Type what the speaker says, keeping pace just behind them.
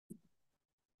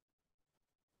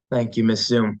Thank you, Miss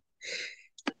Zoom.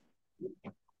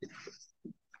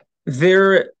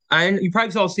 You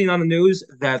probably all seen on the news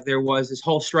that there was this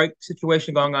whole strike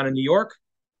situation going on in New York,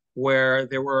 where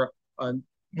there were one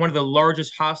of the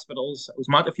largest hospitals, it was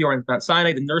Montefiore and Mount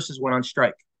Sinai, the nurses went on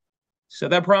strike. So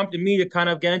that prompted me to kind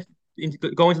of go into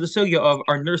the sugya of,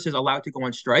 are nurses allowed to go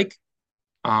on strike?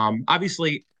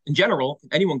 Obviously, in general,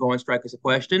 anyone go on strike is a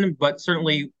question, but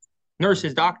certainly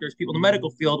nurses, doctors, people in the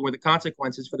medical field where the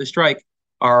consequences for the strike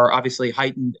are obviously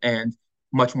heightened and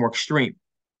much more extreme.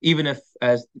 Even if,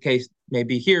 as the case may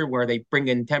be here, where they bring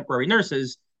in temporary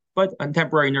nurses, but a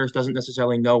temporary nurse doesn't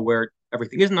necessarily know where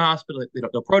everything is in the hospital. They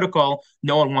don't know protocol.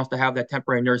 No one wants to have that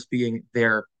temporary nurse being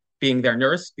their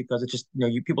nurse because it's just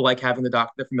people like having the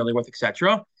doctor they're familiar with,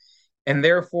 etc. And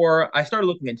therefore, I started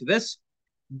looking into this.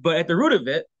 But at the root of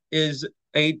it is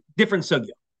a different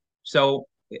sugya. So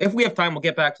if we have time, we'll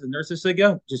get back to the nurses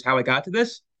sugya, which is how I got to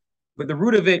this. But the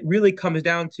root of it really comes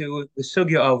down to the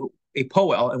sugya of a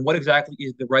poel and what exactly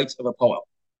is the rights of a poel.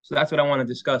 So that's what I want to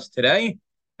discuss today.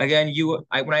 Again,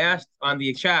 when I asked on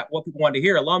the chat what people wanted to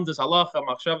hear, lamdas, halacha,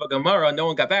 machshava, gemara, no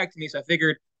one got back to me, so I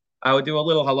figured I would do a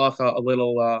little halacha, a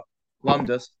little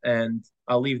lamdas, and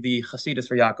I'll leave the chasidus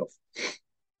for Yaakov.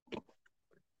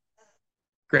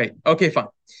 Great. Okay, fine.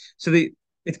 So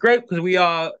it's great because we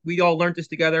all learned this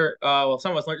together. Well,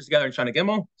 some of us learned this together in Shana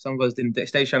Gimel. Some of us didn't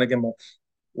stay Shana Gimel.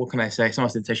 What can I say? Some of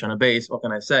us didn't stay Shana Beis. What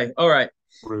can I say? All right.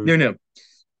 Rude. No.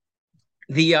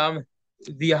 The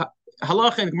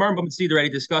halacha and Gemara and Bamid already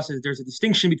discusses there's a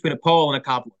distinction between a poel and a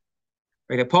kabbalah.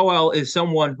 Right? A poel is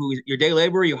someone who is your day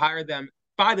laborer. You hire them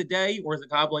by the day, whereas a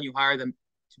kabbalah you hire them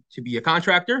to be a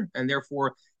contractor, and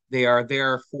therefore they are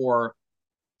there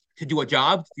to do a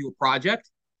job, to do a project.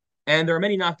 And there are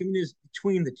many nafkaminas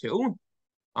between the two.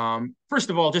 First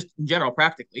of all, just in general,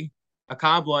 practically, a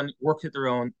kabbalah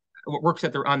works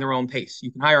on their own pace.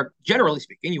 You can hire, generally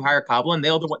speaking, you hire a kabbalah, and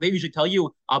they usually tell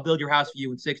you, "I'll build your house for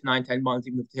you in 6, 9, 10 months."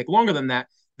 Even if it take longer than that,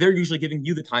 they're usually giving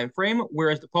you the time frame.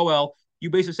 Whereas the poel, you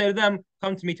basically say to them,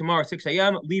 "Come to me tomorrow at 6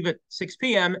 a.m., leave at 6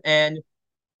 p.m." And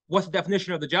what's the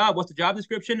definition of the job? What's the job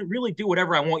description? Really do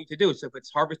whatever I want you to do. So if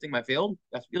it's harvesting my field,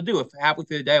 that's what you'll do. If halfway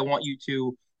through the day I want you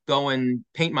to go and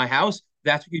paint my house,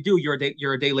 that's what you do. You're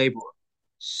a day laborer.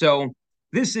 So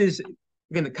this is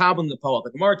again the kabbalah and the poel.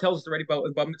 The Gemara tells us already about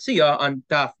Metzia on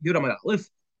Daf Yudam Aleph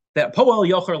that poel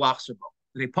yocher lachserbo,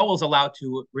 that a poel is allowed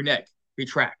to renege,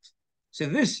 retract. So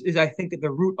this is, I think,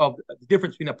 the root of the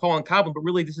difference between a poel and kabbalah. But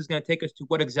really, this is going to take us to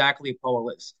what exactly a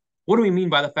poel is. What do we mean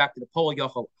by the fact that a poel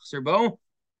yocher lachserbo?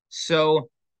 So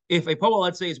if a poel,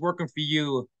 let's say, is working for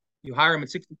you, you hire him at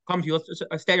 6, come to you, let's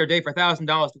a standard day for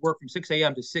 $1,000 to work from 6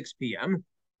 a.m. to 6 p.m.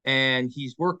 And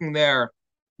he's working there,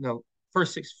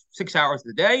 first six hours of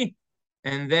the day.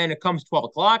 And then it comes 12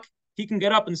 o'clock. He can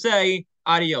get up and say,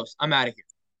 adios, I'm out of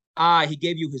here. He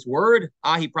gave you his word.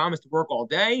 He promised to work all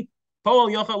day. But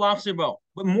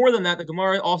more than that, the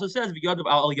Gemara also says,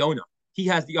 he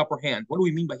has the upper hand. What do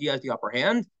we mean by he has the upper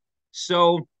hand?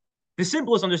 So the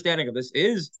simplest understanding of this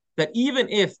is that even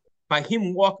if by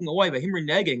him walking away, by him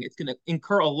reneging, it's going to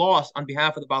incur a loss on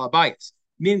behalf of the balabayas.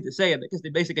 Meaning to say, because the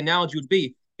basic analogy would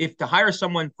be, if to hire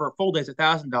someone for a full day is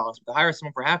 $1,000, to hire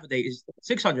someone for half a day is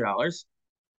 $600.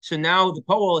 So now the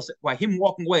poel is by him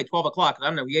walking away at 12 o'clock. I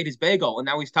don't know, he ate his bagel and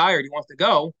now he's tired. He wants to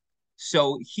go.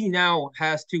 So he's now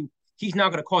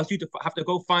going to cause you to have to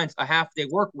go find a half day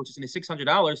work, which is in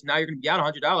 $600. Now you're going to be out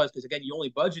 $100 because again, you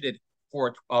only budgeted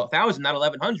for 1,000, not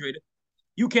 1,100.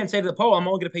 You can't say to the poel, I'm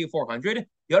only going to pay you 400.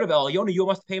 The other Yona, you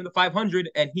must pay him the 500,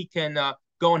 and he can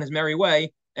go on his merry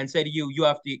way and say to you,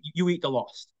 you eat the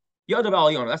lost. The other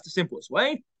Yona, that's the simplest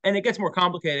way, and it gets more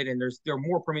complicated, and there are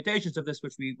more permutations of this,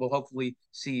 which we will hopefully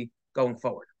see going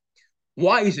forward.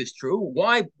 Why is this true?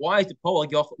 Why is the poel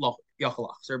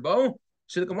yachalach serbo?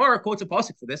 So the Gemara quotes a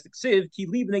pasuk for this. The Ksiv, ki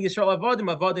li b'nei Yisrael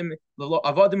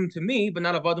avadim to me, but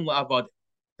not avadim la'avadim.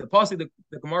 The pasuk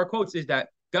the Gemara quotes is that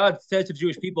God says to the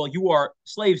Jewish people, "You are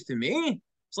slaves to me,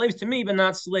 but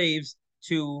not slaves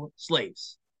to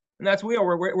slaves." And that's where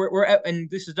we're at. And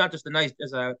this is not just a nice,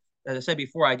 as I said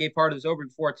before, I gave part of this over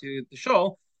before to the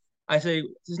show. I say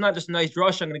this is not just a nice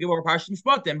drush I'm going to give over Parashat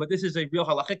Mishpatim, but this is a real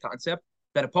halachic concept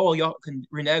that a poel can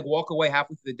renege, walk away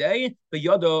halfway through the day, the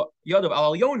yadav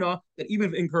al yona, that even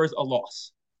if it incurs a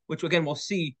loss, which again we'll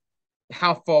see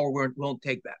how far we'll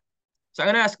take that. So I'm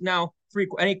going to ask now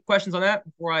any questions on that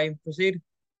before I proceed?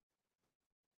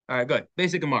 All right, good.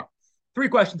 Basic Gemara. 3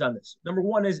 questions on this. Number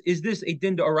 1 is this a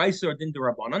din d'oraisa or din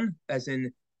d'Rabbanan? As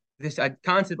in this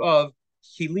concept of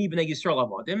chili b'nei Yisrael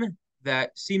avadim,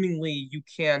 that seemingly you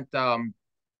can't a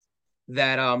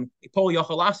poel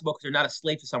yachal because you're not a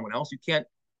slave to someone else. You can't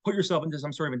put yourself into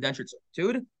some sort of indentured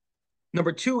servitude.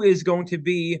 Number two is going to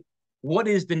be what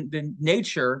is the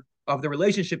nature of the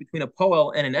relationship between a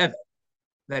poel and an eved.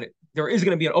 There is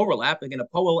going to be an overlap. Again, a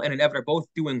poel and an eved are both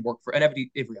doing work for an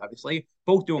eved ivri, obviously,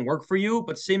 both doing work for you,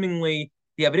 but seemingly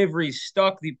the eved ivri is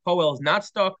stuck, the poel is not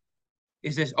stuck.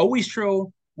 Is this always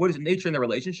true? What is the nature in the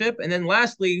relationship? And then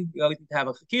lastly, we always need to have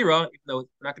a chakira, even though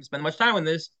we're not going to spend much time on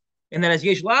this. And then as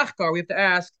yesh lachkar, we have to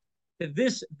ask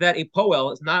that a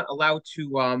poel is not allowed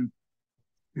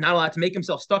to make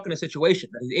himself stuck in a situation,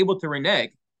 that he's able to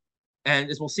renege. And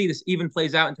as we'll see, this even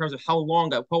plays out in terms of how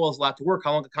long a poel is allowed to work,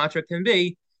 how long the contract can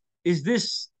be. Is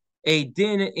this a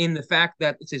din in the fact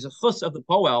that it's a chus of the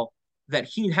poel that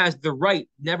he has the right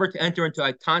never to enter into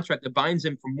a contract that binds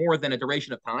him for more than a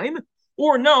duration of time?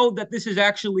 Or no, that this is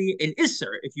actually an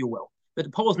isser, if you will, that the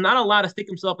poel is not allowed to stick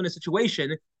himself in a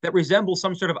situation that resembles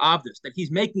some sort of obdus, that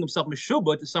he's making himself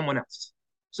meshubah to someone else.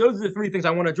 So those are the three things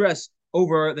I want to address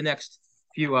over the next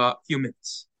few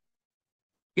minutes.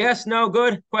 Yes, no,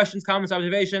 good. Questions, comments,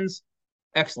 observations?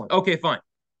 Excellent. Okay, fine.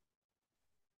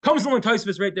 Comes along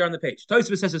Tosfos right there on the page.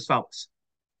 Tosfos says as follows.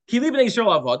 Ki li b'nei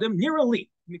Yisrael avodim, nira li.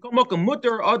 Mikol mokum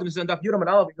mutter adam, this is on Daf Yudam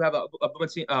Aleph, you have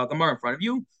a Gemara in front of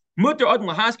you. Mutter adam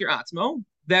lahaskir atzmo,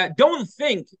 that don't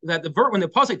think that when the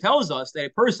Pasuk tells us that a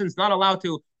person's not allowed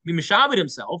to be mishabed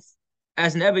himself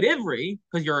as an Eved Ivri,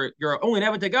 because you're only an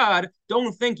Eved to God,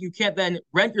 don't think you can't then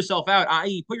rent yourself out,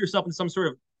 i.e. put yourself in some sort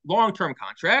of long-term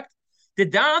contract. The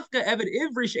dafka Eved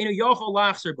Ivri she'enu yochol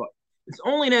lachzer bo. It's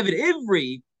only an Eved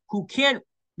Ivri who can't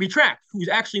retract, who's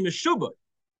actually meshubah.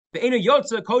 The enu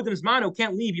yotza kodem zman, who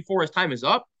can't leave before his time is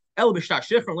up. El b'shtar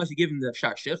shifra, unless you give him the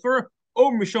shtar shifra.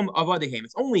 Over mishum avadehim.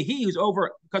 It's only he who's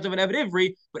over because of an Eved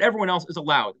Ivri, but everyone else is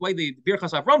allowed. The way the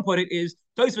Birchas Avram put it is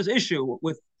Tosfos' issue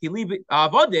with hilib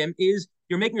avadim is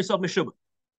you're making yourself meshubah.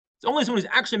 It's only someone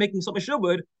who's actually making himself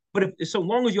meshubah, but if so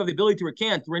long as you have the ability to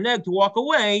recant, to renege, to walk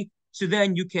away, so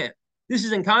then you can. This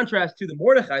is in contrast to the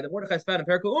Mordechai. The Mordechai is found in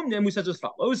Perikul Umnim, who says as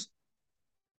follows.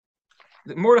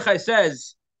 The Mordechai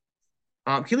says,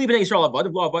 Kili b'nei Yisrael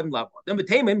avadim, lo avadim, lo avadim.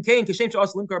 B'teimim, kain kashem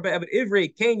she'as limkar be'eved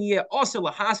ivri, kain yeh also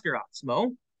lahasker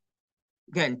atzmo.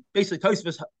 Again, basically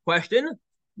Tosfos' question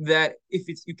that if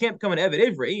you can't become an Eved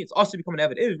Ivri, it's also become an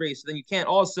Eved Ivri, so then you can't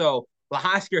also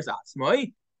lahasker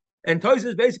atzmo. And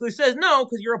Tosfos basically says no,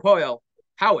 because you're a poel.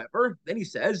 However, then he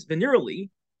says, venerally,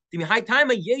 for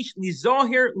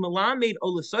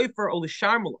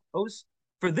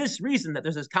this reason, that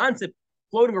there's this concept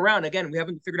floating around. Again, we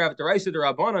haven't figured out the Raisa or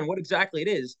Rabbanon what exactly it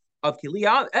is of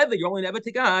Kiliyah Eved. You're only an Eved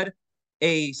to God.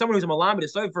 Someone who's a Malamed, a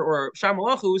Sofer, or Shar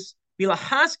Malachus.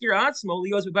 Bilahaskir atzmo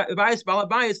lios b'bayis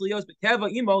balabayis lios b'teva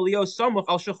imo lios samuch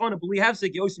al shachona b'li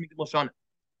havsek yosim mikdal.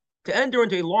 To enter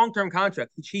into a long-term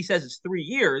contract, which he says is 3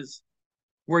 years,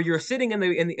 where you're sitting in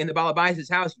the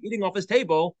balabayis' house, eating off his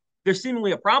table. There's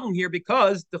seemingly a problem here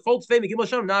because the folks say because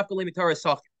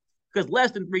less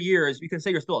than 3 years, you can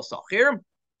say you're still a sachir.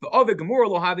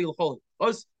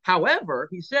 However,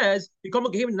 he says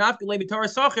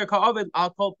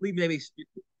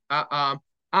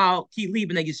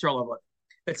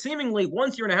that seemingly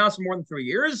once you're in a house for more than 3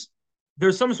 years,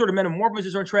 there's some sort of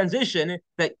metamorphosis or transition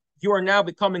that you are now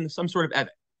becoming some sort of evet.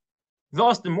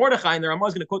 Thus, the Mordechai, and the Ramah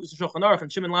is going to quote this in Shulchan Aruch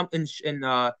and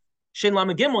Shin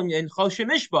Lamed Gimel in Chol Shem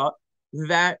Mishpah,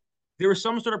 that there is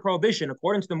some sort of prohibition,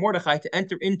 according to the Mordechai, to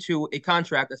enter into a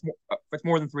contract that's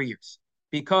more than 3 years,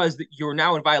 because you're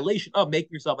now in violation of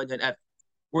making yourself into an evet.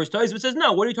 Whereas Tosfos says,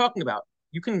 no, what are you talking about?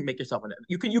 You can make yourself an evet.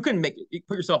 You can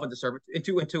put yourself into service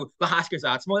into the Haskers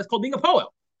Atzmo. That's called being a poel.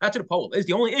 That's what a poel is.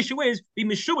 The only issue is being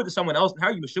meshubah to someone else. And how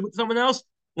are you meshubah to someone else?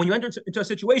 When you enter into a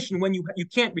situation when you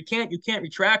can't recant, you can't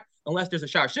retract unless there's a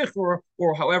shar shichr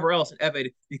or however else an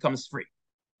evet becomes free.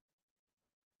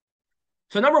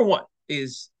 So number one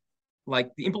is,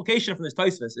 like, the implication from this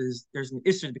Tosfos is there's an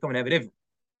issue to become an Eved Ivri,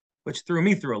 which threw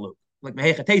me through a loop. Like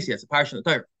Mehecha Tesi, it's a parsha of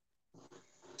the Torah.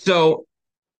 So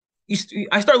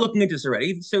I started looking into this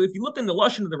already. So if you look in the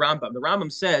Lashon of the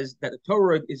Rambam says that the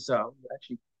Torah is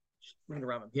actually bring the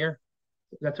Rambam here.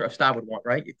 That's what Stav would want,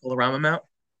 right? You pull the Rambam out.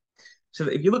 So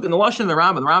if you look in the Lashon of the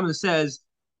Rambam says,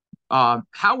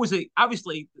 how is it?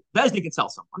 Obviously, Bezdin can sell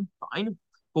someone, fine.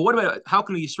 But what about, how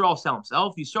can Yisrael sell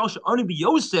himself? Yisrael should only be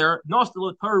yoser, not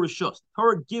the Torah rishus.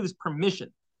 Torah gives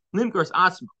permission. Limkers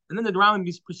atzma. And then the Rambam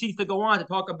proceeds to go on to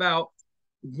talk about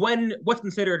what's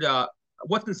considered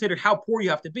how poor you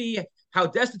have to be, how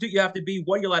destitute you have to be,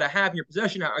 what you're allowed to have in your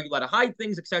possession, how are you allowed to hide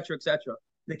things, etc., etc.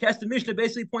 The Kesef Mishnah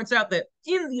basically points out that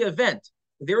in the event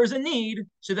there is a need,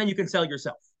 so then you can sell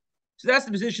yourself. So that's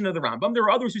the position of the Rambam. There are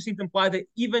others who seem to imply that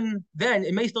even then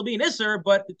it may still be an Isser,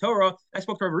 but the Torah, I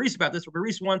spoke to Rabbi Reese about this. Rabbi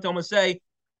Reese wanted to almost say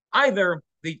either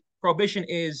the prohibition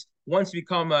is once you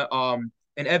become an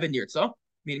Eved Nirtza,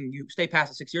 meaning you stay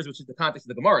past the 6 years, which is the context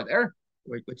of the Gemara there,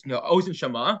 which Ozen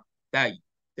Shama, that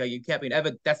you can't be an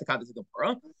Eved, that's the context of the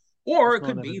Gemara. Or it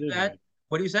could be that,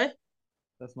 what do you say?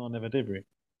 That's not an Eved Ivri.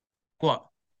 What?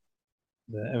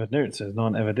 The Eved Nert says not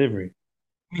an Eved Ivri.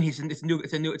 I mean, it's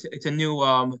a new,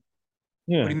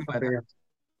 Yeah. What do you mean by that?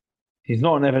 He's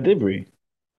not an Eved Ivri.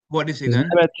 What is he He's then?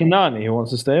 an Eved Kinani who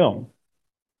wants to stay on.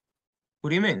 What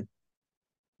do you mean?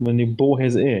 When you bore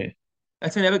his ear.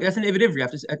 That's an Eved Ivri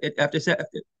after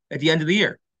at the end of the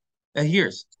year.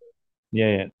 Years.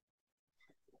 Yeah.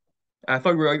 I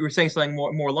thought you were saying something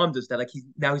more lumdus that like he's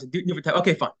a different type.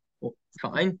 Okay, fine. Well,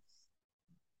 fine.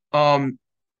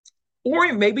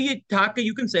 Or maybe Taka,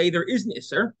 you can say there is an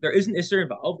Isser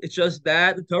involved. It's just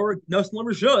that the Torah knows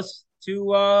just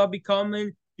to become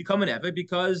an Eved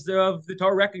because the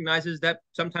Torah recognizes that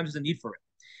sometimes there's a need for it.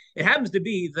 It happens to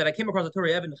be that I came across the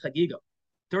Torah Evan Chagiga.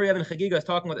 Torah Evan Chagiga is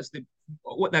talking about this.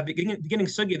 What that beginning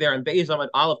sugya there in Beis Amad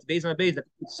Aleph, Beis Amad Beis. The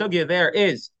sugya there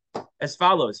is as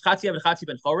follows: Chatzi Evan Chatzi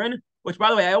Ben Chorin. Which, by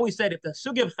the way, I always said if the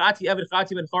sugya of Chatzi Evan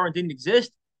Chatzi Ben Chorin didn't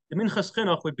exist, the Minchas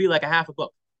Chinuch would be like a half a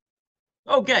book.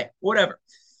 Okay, whatever.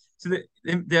 So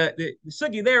the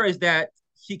sugya there is that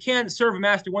he can't serve a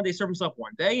master one day, serve himself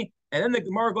one day, and then the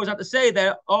Gemara goes on to say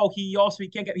that he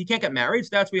can't get married, so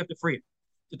that's why we have to free him.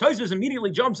 So Tosfos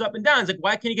immediately jumps up and down. He's like,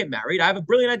 why can't he get married? I have a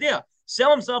brilliant idea.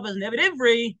 Sell himself as an Eved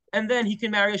Ivri, and then he can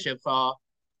marry a Shivcha.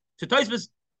 So Tosfos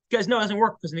says no, it doesn't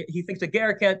work because he thinks a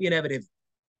ger can't be an Eved Ivri.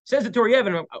 Says the Torah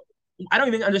Yevon, I don't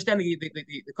even understand the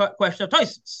question of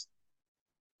Tosfos.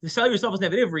 To sell yourself as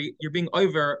an Eved Ivri, you're being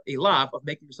over a lav of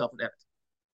making yourself an Eved.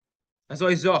 That's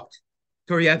why zokt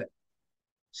Torah Yevon.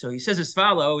 So he says as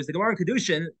follows: the Gemara in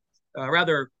Kedushin,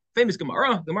 rather famous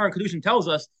Gemara. Gemara in Kedushin tells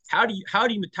us how do you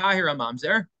matahir a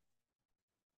mamzer.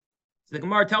 So the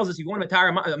Gemara tells us if you want to matahir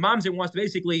a mamzer wants to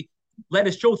basically let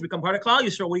his children become part of Klal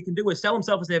Yisrael. What he can do is sell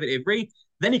himself as an Eved Ivri.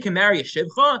 Then he can marry a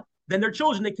shivcha. Then their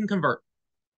children they can convert.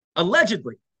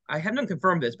 Allegedly, I haven't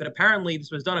confirmed this, but apparently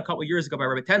this was done a couple of years ago by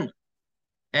Rabbi Tenler.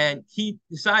 And he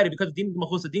decided because of Din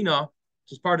Malchus Adina,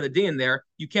 which is part of the din there,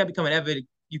 you can't become an Eved.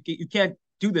 You can't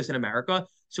do this in America.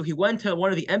 So he went to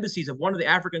one of the embassies of one of the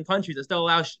African countries that still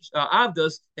allows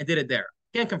Avdus and did it there.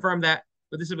 Can't confirm that,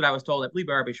 but this is what I was told. I believe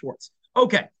by Rabbi Schwartz.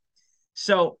 Okay,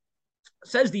 so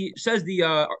says the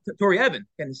Torah Evan,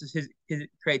 and this is his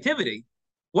creativity.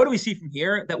 What do we see from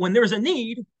here? That when there's a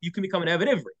need, you can become an Eved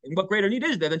Ivri. And what greater need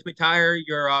is there than to retire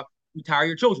your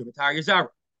children, retire your Zara?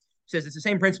 Says it's the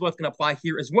same principle that's going to apply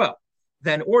here as well.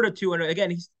 Then in order to, and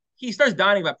again, he starts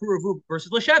dining about Puruvu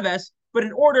versus Lesheves, but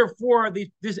in order for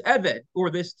this Eved or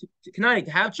this Kanani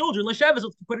to have children, Lesheves,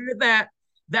 let's put it at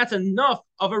that's enough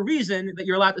of a reason that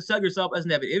you're allowed to sell yourself as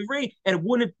an Eved Ivri, and it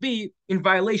wouldn't be in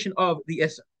violation of the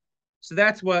Issa. So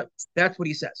that's what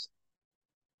he says.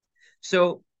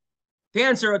 So to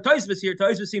answer Tosfos here,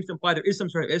 Tosfos seems to imply there is some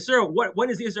sort of Isser. When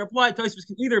is the Isser applied? Tosfos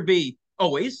can either be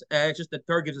always, it's just that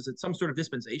Torah gives us some sort of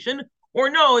dispensation, or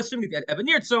no, assuming at Evan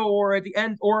Nirtzo, or at the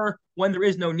end, or when there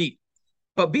is no need.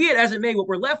 But be it as it may, what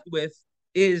we're left with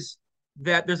is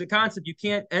that there's a concept you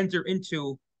can't enter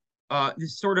into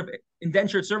this sort of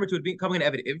indentured servitude becoming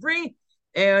an Eved Ivri.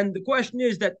 And the question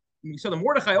is that, so the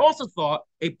Mordechai also thought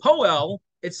a Poel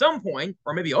at some point,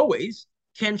 or maybe always,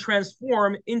 can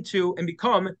transform into and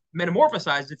become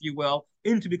metamorphosized, if you will,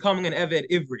 into becoming an Eved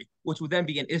Ivri, which would then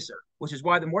be an Isser, which is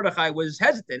why the Mordechai was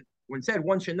hesitant when said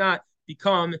one should not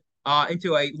become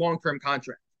into a long-term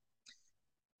contract.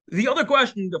 The other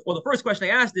question, the first question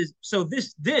I asked is, so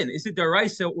this din, is it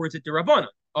Daraisa or is it Derabana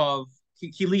of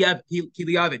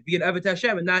Kiliavid, be an Eved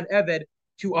Hashem and not an Eved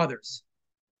to others?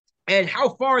 And how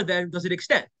far then does it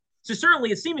extend? So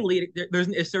certainly, seemingly, there's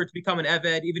an Isser to become an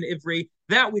Eved, even Ivri,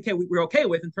 that we're okay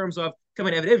with in terms of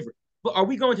becoming an Eved Ivri. But are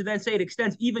we going to then say it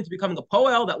extends even to becoming a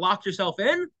Poel that locks yourself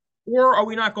in, or are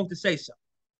we not going to say so?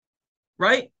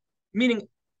 Right? Meaning,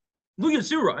 Lu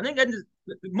Yisura, I think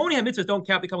Moni HaMitzvahs don't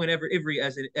count becoming an Eved Ivri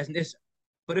as an Isser.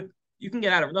 But if you can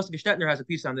get out of it, Nosson Gestetner has a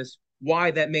piece on this,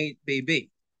 why that may be.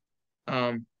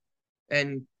 And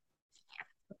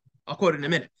I'll quote it in a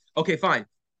minute. Okay, fine.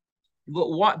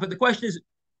 But the question is,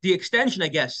 the extension, I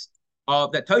guess,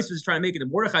 that Tosfos is trying to make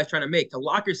and Mordechai is trying to make to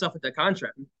lock yourself into a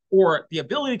contract, or the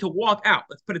ability to walk out,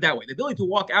 let's put it that way, the ability to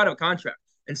walk out of a contract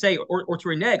and say, or to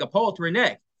renege, a Paul to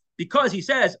renege, because he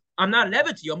says, I'm not an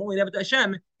Eved to you, I'm only an Eved to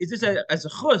Hashem, is this as a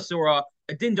chus or a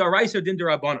din daraisa or din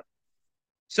darabana?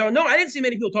 So no, I didn't see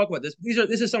many people talk about this.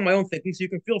 This is some of my own thinking, so you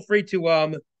can feel free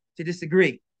to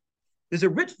disagree. There's a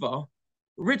Ritva,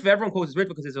 everyone quotes this Ritva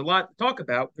because there's a lot to talk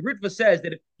about. The Ritva says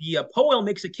that if the Poel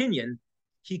makes a kinyan,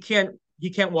 he can't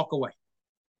walk away.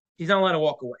 He's not allowed to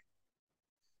walk away.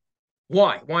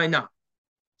 Why? Why not?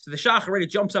 So the Shach already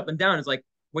jumps up and down. Is like,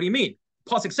 what do you mean?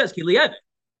 Pasuk says Kili Eved,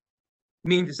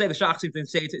 meaning to say the Shach seems to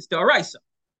say it's Daraisa.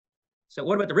 So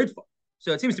what about the Ritva?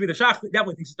 So it seems to me the Shach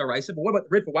definitely thinks it's Daraisa, but what about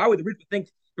the Ritva? Why would the Ritva think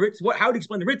the Ritva? How would you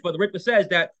explain the Ritva? The Ritva says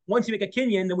that once you make a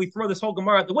kinyan, then we throw this whole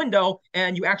Gemara out the window,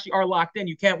 and you actually are locked in.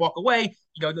 You can't walk away.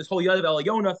 This whole Yadav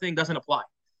Eliyona thing doesn't apply.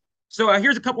 So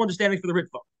here's a couple understandings for the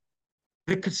Ritva.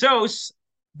 The Kesos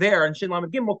there in Shin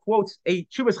Lamed Gimel quotes a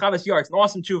Chuvas Chavas Yar. It's an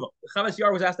awesome Chuva. Chavas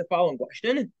Yar was asked the following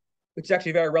question, which is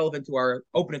actually very relevant to our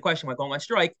opening question while going on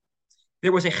strike.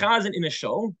 There was a chazan in a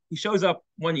show. He shows up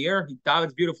one year. He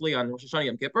davens beautifully on Rosh Hashanah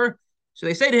Yom Kippur. So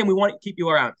they say to him, we want to keep you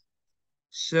around.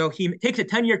 So he takes a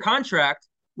 10-year contract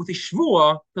with a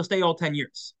shvua. He'll stay all 10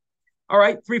 years. All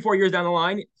right, 3-4 years down the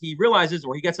line, he realizes,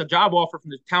 or he gets a job offer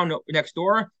from the town next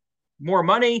door, more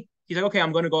money. He's like, okay,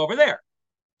 I'm going to go over there.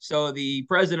 So the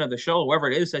president of the show, whoever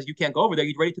it is, says, you can't go over there.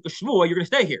 You already took a shvua. You're going to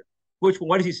stay here.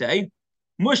 What does he say?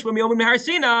 Mush b'miyom mehar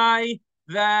Sinai,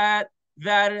 that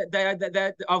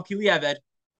of Kili Eved.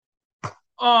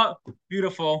 Oh,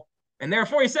 beautiful. And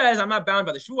therefore he says, I'm not bound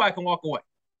by the shvua. I can walk away.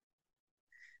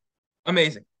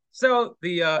 Amazing. So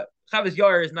the Chavas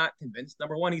Yar is not convinced.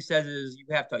 Number one, he says is you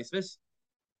have Taisvis,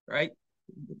 right?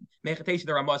 Mechatesh,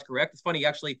 the Ramah is correct. It's funny,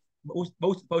 actually, most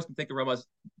of the poskim think the Ramah is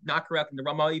not correct, and the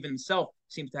Ramah even himself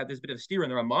seems to have this bit of steer in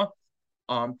the Ramah.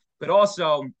 But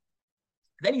also,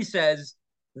 then he says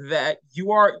that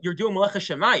you're doing Meleches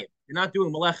Shemayim. You're not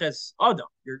doing Meleches Adam.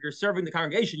 You're serving the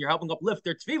congregation. You're helping uplift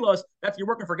their tefillos. You're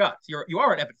working for God. So you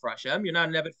are an Eved for Hashem. You're not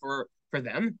an Eved for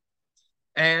them.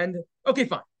 And okay,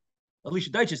 fine.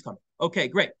 Alicia Deitch is coming. Okay,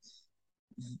 great.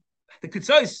 The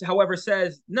Ketzos, however,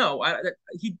 says no.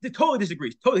 He totally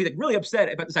disagrees. Totally, he's really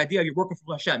upset about this idea of you're working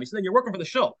for Hashem. He said you're working for the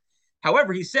shul.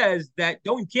 However, he says that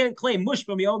you can't claim mush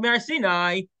from Yom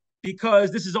Sinai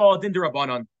because this is all din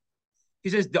derabanan. He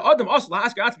says the Adam also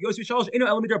ask Yosef Shalosh ino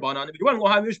elamid derabanan. If you want to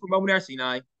have mush from Yom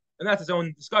Sinai, and that's his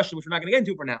own discussion, which we're not going to get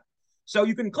into for now. So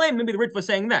you can claim maybe the Ritva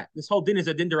saying that this whole din is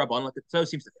a din derabanan, like the Ketzos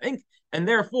seems to think, and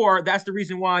therefore that's the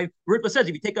reason why Ritva says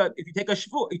if you make a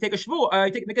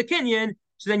kinyan,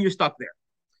 so then you're stuck there.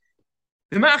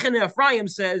 The Machane Ephraim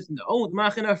says no. The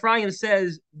Machane Ephraim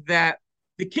says that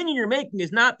the kinyan you're making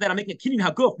is not that I'm making a kinyan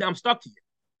haguf. Now I'm stuck to you.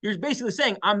 You're basically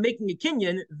saying I'm making a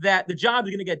kinyan that the job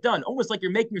is going to get done, almost like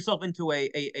you're making yourself into a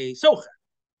socher.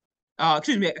 A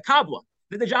kabbalah,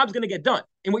 that the job's going to get done.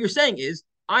 And what you're saying is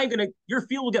your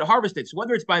field will get harvested. So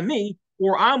whether it's by me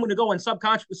or I'm going to go and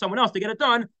subcontract with someone else to get it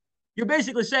done, you're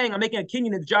basically saying I'm making a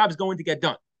kinyan that the job is going to get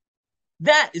done.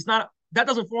 That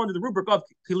doesn't fall under the rubric of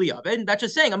Kili Eved. That's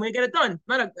just saying I'm going to get it done.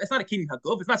 It's not a kinyan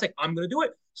haguf. It's not saying I'm going to do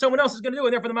it. Someone else is going to do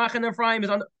it. Therefore, the Machane Ephraim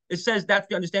it says that's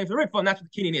the understanding for the Ritva, and that's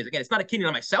what the kinyan is. Again, it's not a kinyan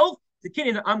on myself. It's a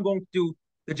kinyan that I'm going to do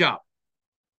the job.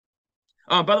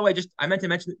 By the way, I meant to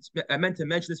mention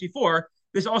this before.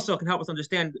 This also can help us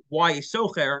understand why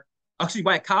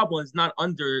why a Kabbalah is not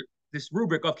under this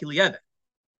rubric of Kili Eved.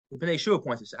 Bnei Yeshua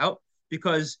points this out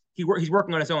because he's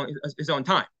working on his own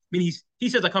time. I mean, he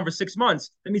says I come for 6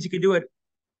 months. That means he can do it,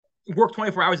 work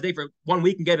 24 hours a day for 1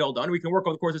 week and get it all done. Or he can work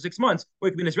over the course of 6 months, or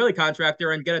he can be an Israeli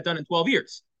contractor and get it done in 12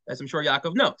 years, as I'm sure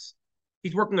Yaakov knows.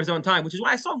 He's working on his own time, which is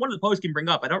why I saw one of the posts can bring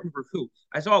up. I don't remember who.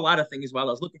 I saw a lot of things while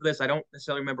I was looking for this. I don't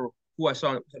necessarily remember who I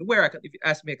saw where. If you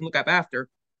ask me, I can look up after.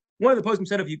 One of the posts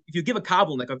said if you give a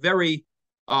Kabbalah like a very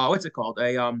what's it called,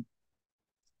 a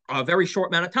very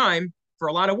short amount of time for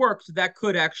a lot of work, so that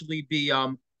could actually be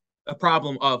a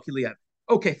problem of Kili Eved.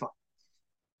 Okay, fine.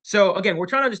 So again, we're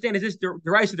trying to understand: is this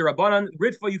deraisa derabanan?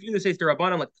 Ritva, you can either say it's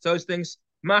derabanan, like those things.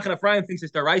 Machane Ephraim thinks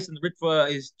it's deraisa, and the Ritva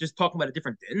is just talking about a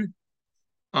different din.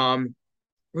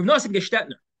 Rav Nosson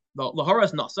Gestetner, the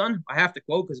Laharas Nosson. I have to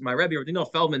quote because my Rebbe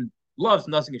Rav Feldman loves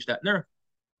Nosson Gestetner.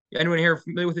 Anyone here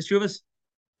familiar with his shuvas?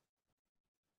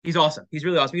 He's awesome. He's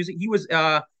really awesome. He was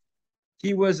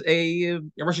a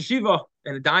Rosh Hashiva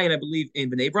and a Dayan, I believe,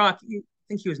 in Bnei Brak. I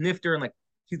think he was Nifter in like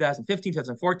 2015,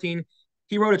 2014.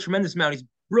 He wrote a tremendous amount. He's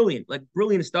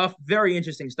brilliant stuff, very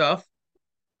interesting stuff.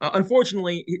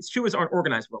 Unfortunately, his shuvas aren't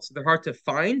organized well, so they're hard to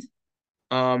find.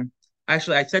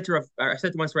 Actually, I said to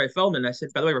once Rav Feldman, I said,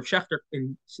 by the way, Rav Shechter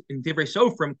in Divrei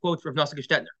Sofrim quotes Rav Nosson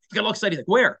Gestetner. He got all excited. He's like,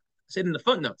 where? I said in the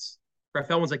footnotes. Rav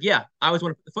Feldman's like, yeah, I always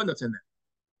want to put the footnotes in there.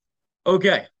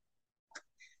 Okay.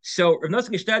 So Rav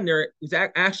Nosson Gestetner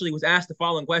was asked the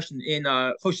following question in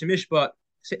Choshen Mishpat,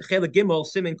 Chelik Gimel,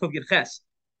 Siman Kov Yud Ches.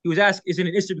 He was asked, is it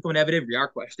an issue to become an Eved Ivri? Our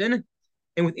question.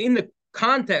 And within the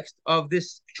context of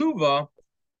this tshuva,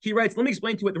 he writes, let me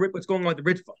explain to you what's going on with the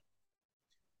Ritva.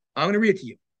 I'm going to read it to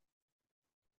you.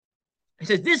 He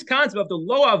says, this concept of the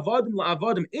lo avodim la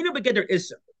avodim inu begeder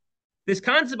iser. This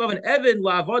concept of an Eved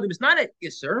la avodim is not an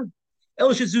iser. El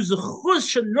shezu zechus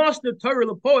shenosnu Torah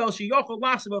lepoel sheyochol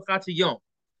lasav el chatzi yom.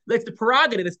 It's the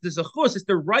prerogative. It's the zechus. It's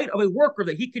the right of a worker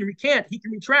that he can recant, he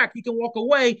can retract, he can walk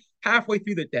away halfway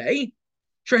through the day.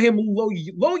 So he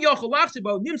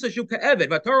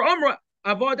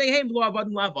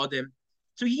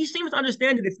seems to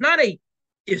understand that it's not a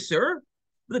isser,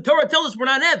 but the Torah tells us we're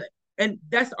not evet, and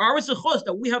that's our zechus,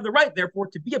 that we have the right, therefore,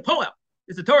 to be a poel.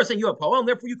 It's the Torah saying you're a poel, and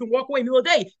therefore you can walk away middle of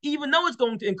the day, even though it's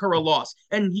going to incur a loss,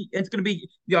 and it's going to be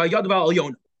yadav al.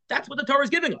 That's what the Torah is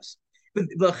giving us. But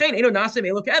if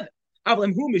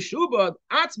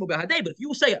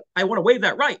you say, I want to waive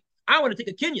that right, I want to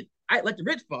take a kinyan, like the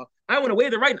Ritva, I want to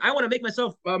waive the right, and I want to make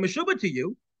myself meshuba to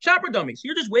you, shopper dummy. So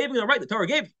you're just waiving the right the Torah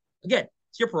gave you. Again,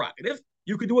 it's your prerogative.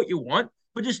 You can do what you want,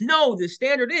 but just know the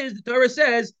standard is the Torah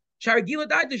says, it's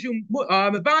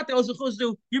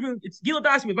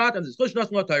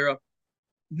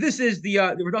this is the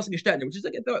Redassing Gestetner, which is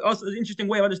like also an interesting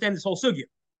way of understanding this whole sugya.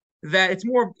 That it's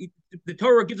more, the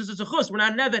Torah gives us a zechus, we're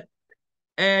not nevet,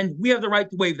 and we have the right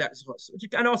to waive that zechus, which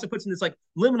kind of also puts in this like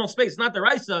liminal space. It's not the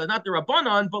Raisa, not the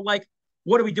Rabbanon, but like,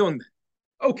 what are we doing then?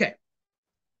 Okay,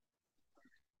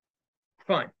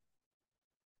 fine.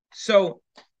 So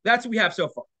that's what we have so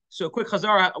far. So quick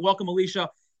chazara, welcome Alicia.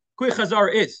 Quick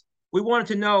chazara is, we wanted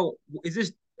to know, is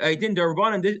this a din de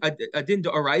Rabbanon, a din de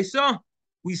Araisa?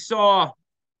 We saw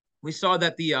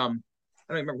that the I don't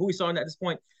remember who we saw at this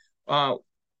point.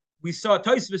 We saw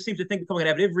Tosfos seems to think becoming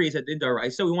an Eved Ivri is a din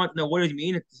d'oraisa. So we want to know, what does it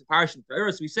mean? It's a parish in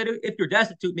Torah. So we said if you're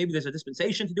destitute, maybe there's a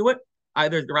dispensation to do it.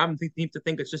 Either the Rabbin seems to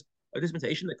think it's just a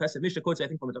dispensation. The Kesef Mishnah quotes, I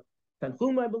think, from the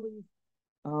Tanchum, I believe.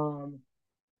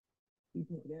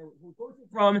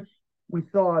 From we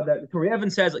saw that the Torah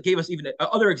Evan says gave us even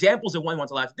other examples of when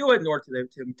one's allowed to do it in order to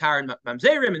Taran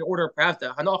Mamzerim, in order perhaps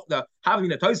the Hanoch, the having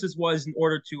the Tosfos was in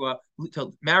order to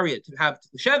marry it, to have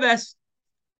the Sheves.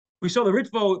 We saw the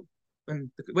Ritvo,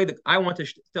 and the way that I want to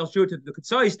tell true to the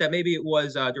Ketzais, that maybe it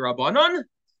was the Rabbanon,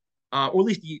 or at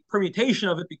least the permutation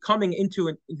of it becoming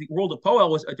into the world of Poel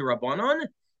was a Rabbanon.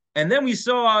 And then we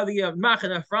saw the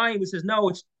Machan Ephraim, who says, no,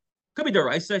 it could be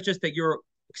Deraisa, it's just that you're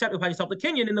accepting upon yourself the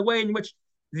Kenyan in the way in which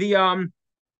the Ramasik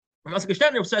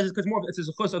Gestetner says it's because more of it's a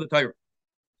zechus of the Torah.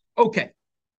 Okay,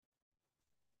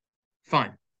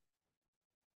 fine.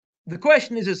 The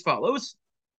question is as follows.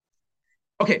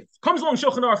 Okay, comes along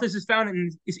Shulchan Aruch. This is found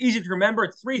in, it's easy to remember.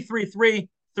 It's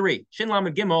 3333. Shin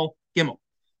Lamed Gimel Gimel.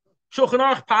 Shulchan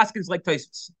Aruch paskins like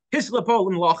Tosfos. Hisla Poel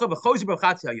in Lacha v'chozi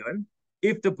b'chatzi hayon.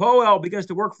 If the Poel begins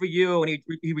to work for you and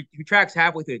he retracts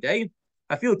halfway through the day,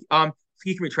 I feel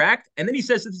he can retract. And then he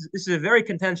says this is a very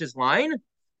contentious line.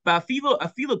 This is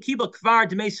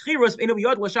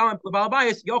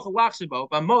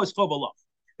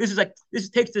like, this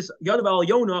takes this Yadav al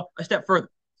Yona a step further.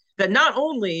 That not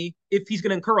only if he's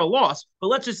going to incur a loss, but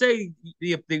let's just say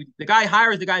the guy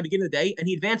hires the guy at the beginning of the day and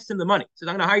he advances him the money. Says,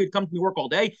 I'm going to hire you to come to me work all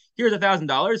day. Here's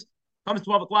 $1,000. Comes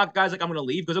 12 o'clock, the guy's like, I'm going to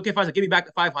leave. Goes, okay, fine, so give me back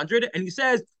the 500. And he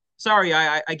says, sorry,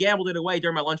 I gambled it away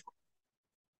during my lunch break.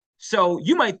 So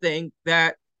you might think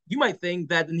that,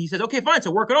 and he says, okay, fine,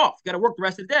 so work it off. You got to work the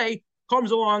rest of the day.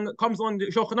 Comes along the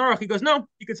Shulchan Aruch. He goes, no,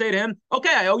 you could say to him,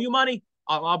 okay, I owe you money.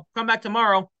 I'll come back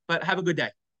tomorrow, but have a good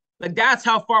day. Like, that's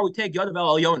how far we take Yadav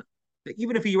El Yonah.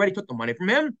 Even if he already took the money from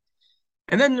him.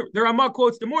 And then the Ramah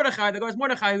quotes the Mordechai, the guy's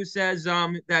Mordechai, who says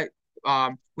that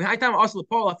which happens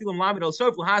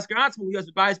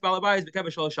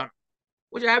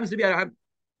to be,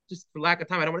 just for lack of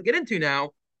time, I don't want to get into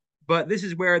now, but this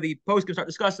is where the post can start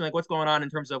discussing like what's going on in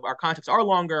terms of our contracts are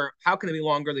longer. How can they be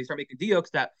longer? They start making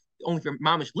diaks that only if you're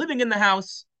mamish living in the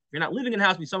house. If you're not living in the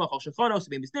house, so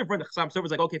maybe it's different. The Chassam Sofer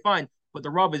is like, okay, fine, but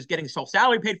the Rav is getting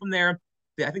self-salary paid from there.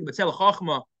 I think B'Tzelach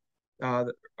Chachma,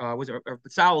 was it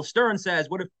Betzalel Stern says,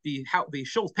 what if the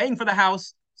shul's paying for the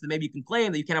house, so maybe you can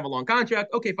claim that you can't have a long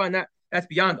contract? Okay, fine, that's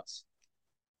beyond us.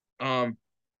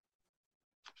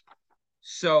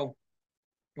 So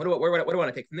what do I want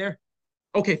to take from there?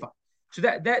 Okay, fine. So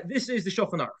that this is the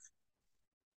Shulchan Aruch.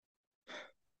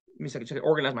 Let me check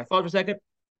organize my thoughts for a second.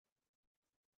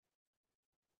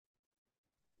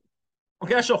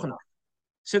 Okay, that's Shulchan Aruch.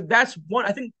 So that's one.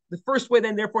 I think the first way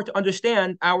then, therefore, to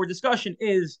understand our discussion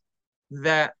is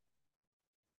that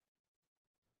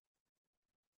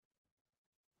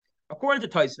according to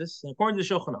Tosfos and according to the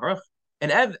Shulchan Aruch,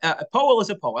 a poel is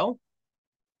a poel.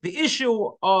 The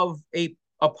issue of a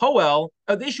poel,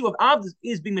 the issue of avd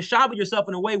is being meshabed yourself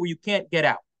in a way where you can't get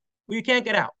out,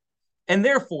 and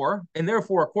therefore,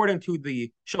 according to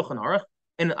the Shulchan Aruch,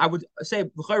 and I would say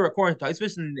according to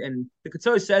Tosfos, and the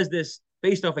Ketzos says this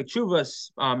based off a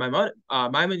Chuvas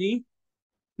Maimoni,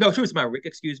 no Chuvas Ma'arik,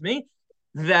 excuse me,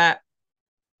 that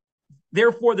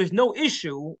therefore there's no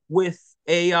issue with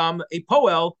a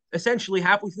poel essentially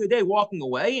halfway through the day walking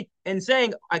away and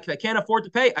saying, I can't afford to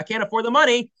pay, I can't afford the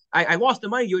money, I lost the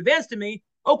money you advanced to me.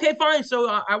 Okay, fine, so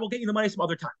I will get you the money some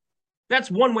other time. That's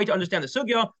one way to understand the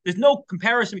sugya. There's no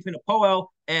comparison between a poel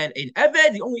and an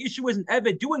eved. The only issue is an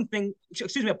eved doing things, a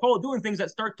poel doing things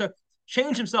that start to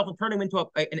change himself and turn him into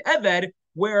an eved,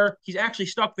 where he's actually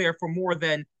stuck there for more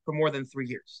than 3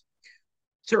 years.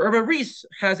 So Rabbi Rees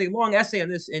has a long essay on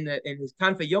this in his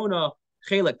Kanfei Yonah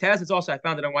Chelek Taz. It's also, I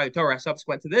found it on Wayot Torah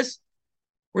subsequent to this,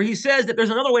 where he says that there's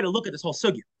another way to look at this whole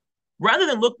sugya. Rather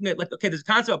than looking at, like, okay, there's a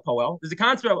concept of poel, there's a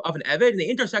concept of an eved, and they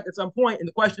intersect at some point, and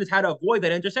the question is how to avoid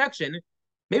that intersection.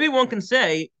 Maybe one can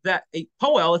say that a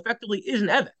poel effectively is an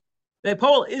eved. That a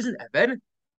poel is an eved,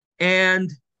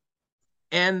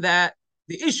 and that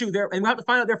the issue there, and we have to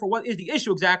find out therefore what is the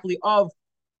issue exactly of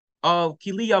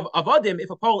kili of adim. If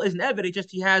a poel is an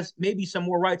eved, he has maybe some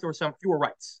more rights or some fewer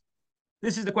rights.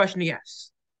 This is the question he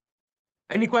asks.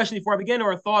 Any questions before I begin,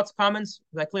 or thoughts, comments? Is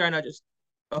that clear? I know just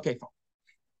okay, fine.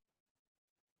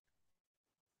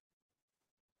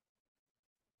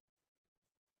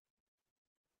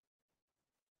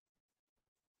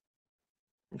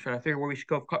 I'm trying to figure where we should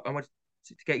go. How much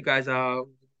to get you guys?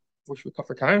 What should we cut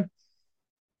for time?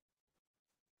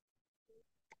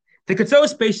 The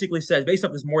Ketzos basically says, based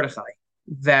off this Mordechai,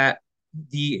 that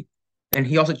and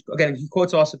he also, again, he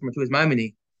quotes also from his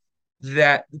Maimoni,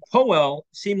 that the poel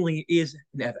seemingly is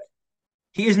an eved.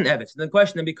 He is an eved. So the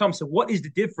question then becomes: so what is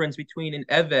the difference between an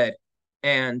eved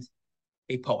and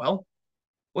a poel?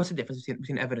 What's the difference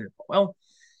between eved and a poel?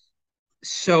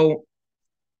 So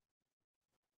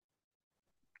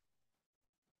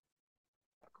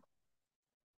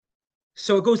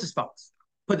it goes as follows.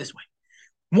 Put it this way: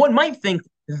 one might think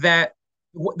that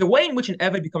the way in which an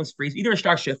eved becomes free is either a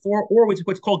star shif or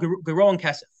what's called Gero and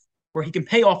Kesef, where he can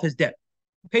pay off his debt.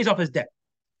 He pays off his debt.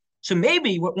 So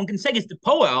maybe what one can say is the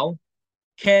poel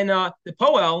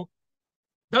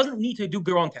doesn't need to do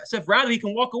Gero and Kesef. Rather, he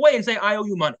can walk away and say, "I owe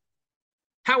you money."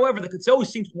 However, the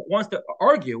Ketzos wants to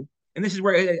argue, and this is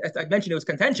where, as I mentioned, it was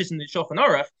contentious in the Shulchan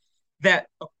Aruch, that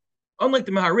unlike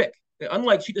the Maharik,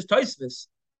 unlike Shitas Tosfos,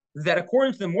 that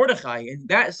according to the Mordechai, and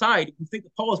that side, who think the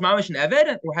poel is mamish an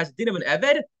eved or has a din of an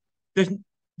eved,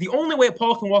 the only way a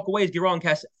poel can walk away is Gero and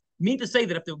Kesef. Mean to say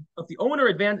that if the owner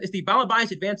if the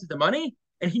balabais advances the money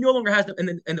and he no longer has and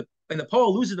the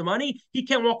poel loses the money, he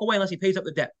can't walk away unless he pays up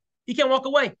the debt. He can't walk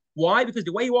away. Why? Because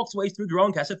the way he walks away is through Gero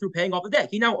and Kesef, through paying off the debt.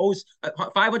 He now owes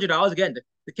 $500. Again,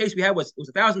 the case we had was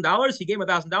 $1,000. He gave him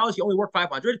 $1,000. He only worked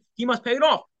 $500. He must pay it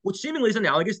off, which seemingly is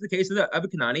analogous to the case of the Abu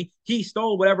Kanani. He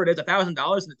stole whatever it is,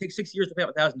 $1,000, and it takes 6 years to pay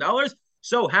up $1,000.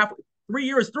 So 3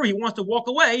 years through, he wants to walk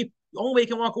away. The only way he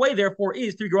can walk away, therefore,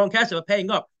 is through Gero and Kesef of paying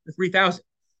up the $3,000.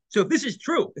 So if this is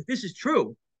true,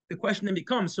 the question then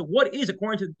becomes: so what is,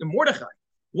 according to the Mordechai,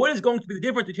 what is going to be the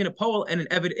difference between a poel and an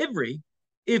eved ivri?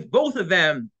 If both of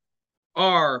them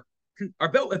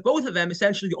if both of them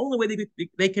essentially the only way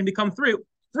they can become free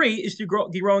is through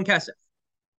Gero and Kesef.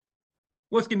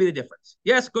 What's going to be the difference?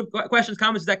 Yes, good questions,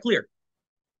 comments. Is that clear?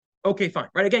 Okay, fine.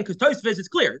 Right, again, because Tosfos is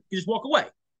clear. You just walk away.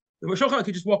 The Rosh Hashanah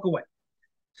could just walk away.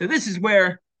 So this is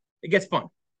where it gets fun.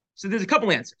 So there's a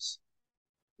couple answers.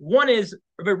 One is,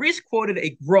 Rabbi Rees quoted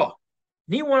a gra,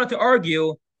 and he wanted to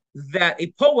argue that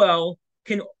a poel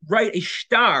can write a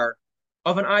shtar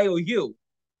of an IOU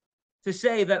to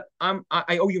say that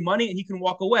I owe you money, and he can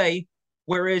walk away,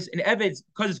 whereas an eved,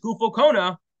 because it's gufo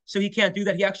kona, so he can't do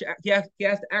that. He has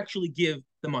to actually give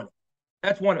the money.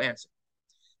 That's one answer.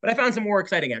 But I found some more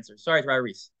exciting answers. Sorry, Rabbi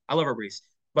Rees. I love Rabbi Rees,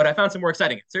 but I found some more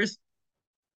exciting answers.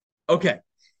 Okay.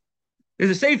 There's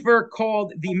a sefer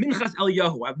called the Minchas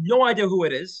Eliyahu. I have no idea who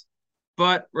it is,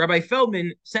 but Rabbi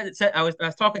Feldman I was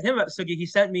talking to him about the sugi. He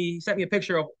sent me a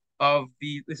picture of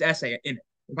this essay in it,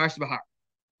 in Parshas Bahar.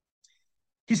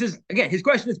 He says, again, his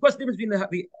question is, what's the difference between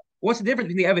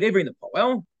the Eved Ivri and the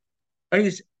Poel?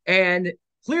 And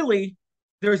clearly,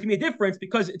 there's going to be a difference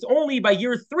because it's only by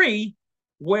year 3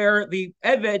 where the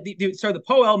Eved, the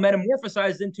Poel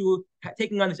metamorphosizes into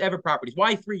taking on this Eved properties.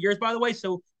 Why 3 years, by the way?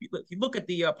 So if you look at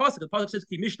the Pasuk says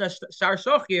Ki Mishnah Shar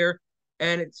Shachir,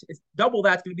 and it's double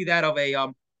that's going to be that of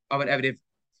an Eved Ivri.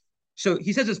 So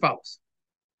he says as follows.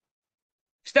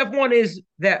 Step 1 is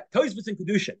that Tosfos and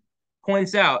Kedushin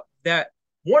points out that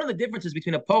one of the differences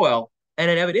between a Poel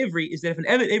and an Eved Ivri is that if an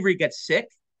Eved Ivri gets sick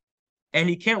and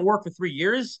he can't work for 3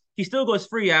 years, he still goes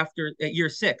free after year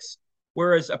 6.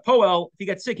 Whereas a Poel, if he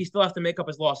gets sick, he still has to make up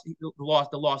his lost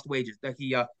wages, that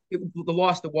the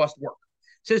lost work.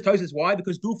 Says Tosfos, why?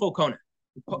 Because Gufo Kona.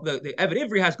 The Eved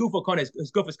Ivri has Gufo Kona,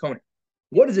 his Gufas Kona.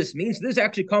 What does this mean? So this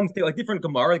actually comes to a different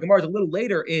Gemara. The Gemara is a little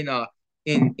later in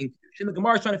in Kedushin. The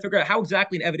Gemara is trying to figure out how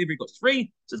exactly an Eved Ivri goes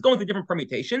free. So it's going through different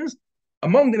permutations.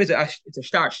 Among them is it's a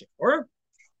shtar shikor.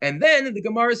 And then the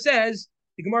Gemara says,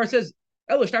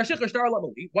 Elo shtar shikor, shtar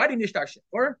lamali. Why do you need shtar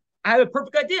shikor? I have a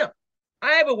perfect idea.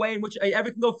 I have a way in which a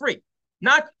Eved can go free.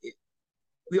 Not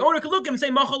the owner can look at him and say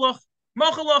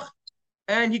machalach,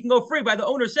 and he can go free by the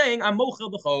owner saying I'm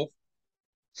mochel b'chov.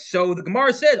 So the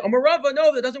Gemara says, Amarava,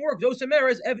 no, that doesn't work.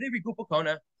 Zosamera is Eved Ivri Gufa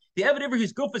Kona. The Eved Ivri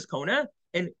is Gufas Kona,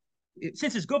 and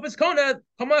since it's Gufas Kona,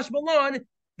 Hamash Malon,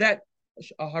 that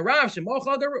Harav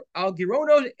Shemochal al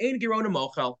Girono Ein Girona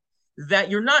Mochal, that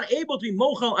you're not able to be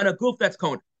Mochal on a Guf that's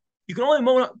Kona. You can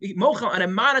only be Mochal on a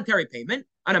monetary payment,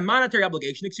 on a monetary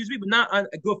obligation, but not on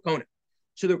a Guf Kona.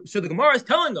 So the Gemara is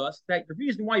telling us that the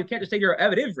reason why you can't just say you're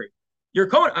Eved Ivri, you're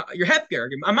Kona, you're Hefker,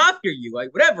 I'm after you,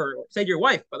 like whatever. Say to your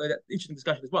wife, but that's interesting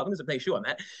discussion as well. I think there's a play on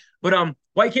that. But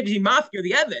why can't you mafkir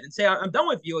the Eved and say I'm done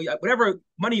with you? Whatever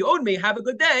money you owed me, have a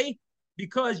good day,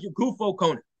 because you're Gufo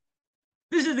Kona.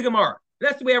 This is the Gemara.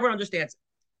 That's the way everyone understands it.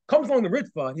 Comes along the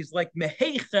Ritva, and he's like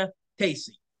Meheicha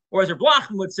Tesi, or as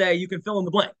Blachman would say, you can fill in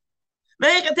the blank.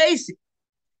 Meheicha Tesi.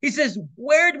 He says,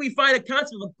 where do we find a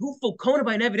concept of a Gufo Kona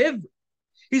by an Eved Ivri?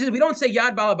 He says, we don't say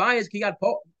Yad Balabayas, Kiyad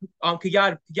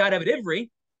Eved Ivri.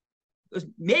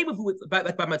 Maybe by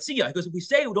Matzia, because if we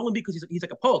say it would only be because he's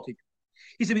like a Paul to you.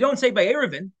 He said, we don't say by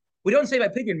Erevin, we don't say by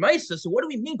Pidyon Maisa, so what do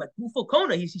we mean by Gufo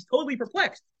Kona? He's totally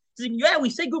perplexed. He said, yeah, we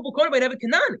say Gufo Kona by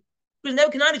Nebuchadnezzar Kanani, because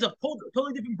Nebuchadnezzar is a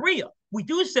totally different Bria. We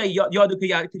do say Yadu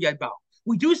Kiyad Bal.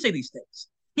 We do say these things.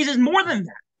 He says, more than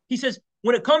that. He says,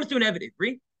 when it comes to an Eved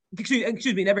Ivri,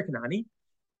 excuse me, an Eved Kanani,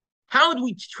 how do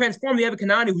we transform the Eved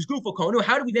Kanani who's Gufo Kona?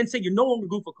 How do we then say you're no longer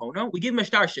Gufo Kona? We give him a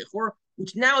shtar shechor,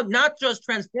 which now not just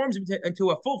transforms him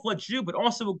into a full-fledged Jew, but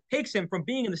also takes him from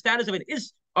being in the status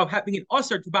of having an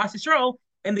usher to Bas Yisrael,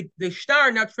 and the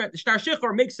shtar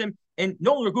shechor makes him and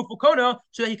no longer Gufo Kona,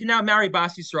 so that he can now marry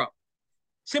Bas Yisrael.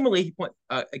 Similarly, he point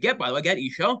a get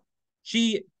Isha.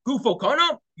 She Gufo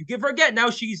Kona, you give her a get. Now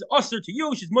she's usher to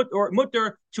you. She's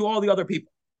mutter to all the other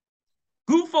people.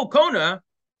 Gufo Kona.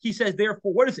 He says,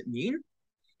 therefore, what does it mean?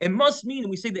 It must mean,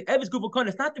 and we say the Ev is Gufo Kona,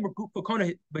 it's not that we're Gufo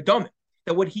Kona Bedomit,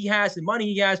 that what he has, the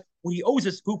money he has, what he owes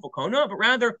us Gufo Kona, but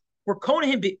rather we're Kona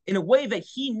him in a way that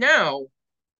he now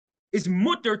is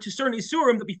mutter to certain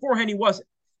Isurim that beforehand he wasn't.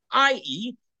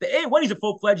 I.e., when he's a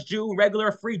full-fledged Jew,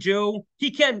 regular, free Jew,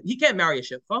 he can't marry a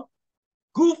Shifcha.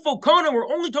 Gufo Kona,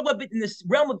 we're only talking about in this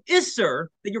realm of Isser,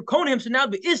 that you're Kona him, so now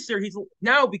the Isser, he's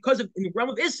now, because of in the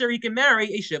realm of Isser, he can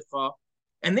marry a Shifcha.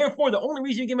 And therefore, the only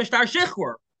reason you give him a shtar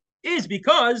shechor is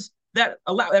because that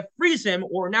frees him,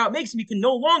 or now it makes him he can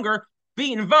no longer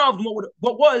be involved in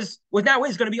what now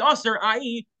is going to be usher,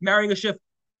 i.e., marrying a shif.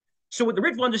 So what the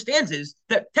Ritva understands is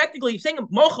that technically, saying a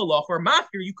mochalach or a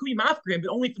mafkir, you could be mafkir him,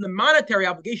 but only from the monetary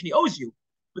obligation he owes you.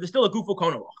 But there's still a gufo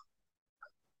konalach.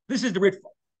 This is the Ritva.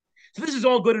 So this is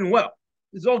all good and well.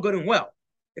 This is all good and well,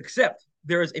 except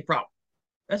there is a problem.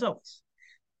 As always.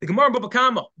 The Gemara Baba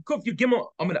Kama, Kuf Yud Gimel,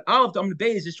 Aleph to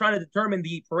Beis is trying to determine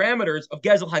the parameters of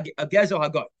Gezel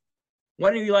Haggai.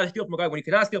 When are you allowed to steal from a guy? When you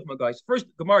cannot steal from a guy. So first,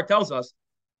 Gemara tells us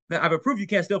that I've approved you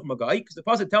can't steal from a guy, because the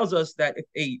pasuk tells us that if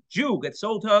a Jew gets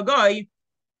sold to a guy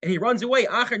and he runs away,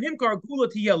 Acher Nimkar Gula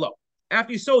Tiyelo.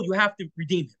 After he's sold, you have to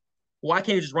redeem him. Why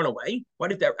can't you just run away? Why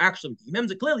did they actually redeem him?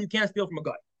 So clearly, you can't steal from a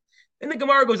guy. Then the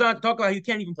Gemara goes on to talk about how you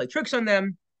can't even play tricks on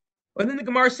them. And then the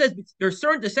Gemara says there are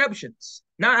certain deceptions,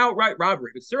 not outright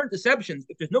robbery, but certain deceptions.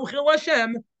 If there's no Chil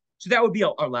Hashem, so that would be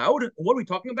allowed. And what are we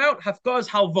talking about? Hafgaz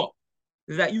halva,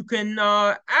 that you can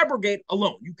abrogate a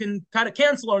loan. You can kind of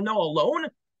cancel or no a loan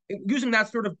using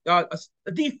that sort of a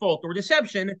default or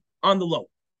deception on the loan.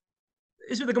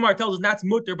 This is what the Gemara tells us, that's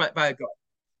mutter by a guy.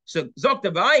 So Zok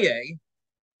Davaye,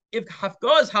 if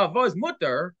Hafgaz halva is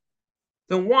mutter,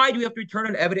 then why do we have to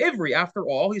return an Eved Ivri? After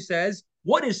all, he says,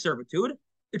 what is servitude?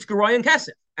 It's Geray and Kesef,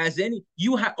 as in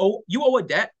you owe a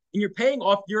debt and you're paying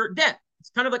off your debt. It's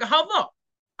kind of like a halva.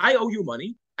 I owe you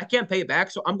money. I can't pay it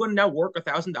back, so I'm going to now work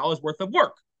 $1,000 worth of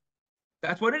work.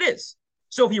 That's what it is.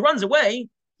 So if he runs away,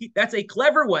 that's a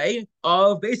clever way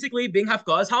of basically being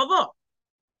hafgaz halva.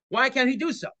 Why can't he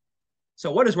do so?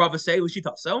 So what does Rava say?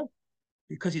 So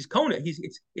because he's kona.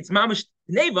 It's mamish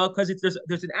neva because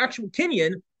there's an actual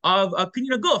kinyan of a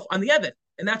kinyan of guf on the evet,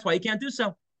 and that's why he can't do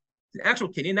so. It's an actual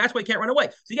kinyan, that's why he can't run away.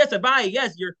 So yes, Abai,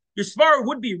 yes, your svar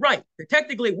would be right.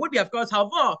 Technically, it would be hafgaz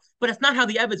halva, but it's not how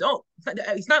the evid's own.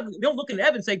 It's not. We don't look at an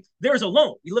evid and say there's a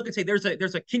loan. We look and say there's a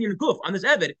kinyan guf on this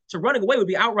evid. So running away would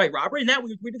be outright robbery, and that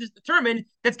we just determine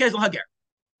that's gezel hager.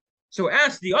 So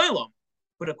ask the olam,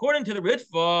 but according to the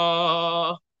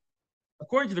Ritva,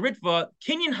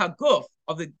 kinyan haguf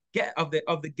of the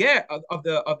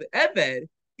eved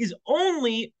is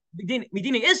only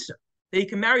medina isser. that he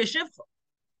can marry a shivcha.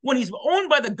 When he's owned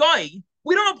by the guy,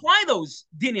 we don't apply those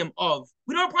dinim of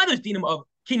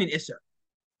kinyan iser.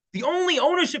 The only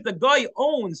ownership the guy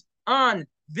owns on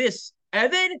this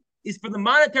eved is for the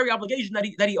monetary obligation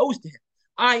that he owes to him,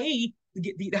 i.e.,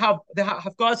 the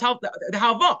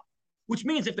halva, which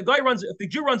means if the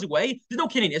Jew runs away, there's no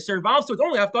kinyan iser involved, so it's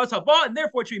only hafgaz halva, and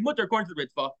therefore it should be mutter according to the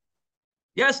Ritva.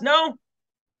 Yes, no?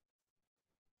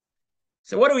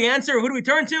 So what do we answer? Who do we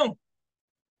turn to?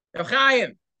 Rav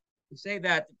Chaim. We say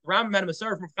that Rambam had a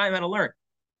Masorah from Chaim had to learn.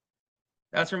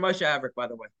 That's from Moshe Avrik, by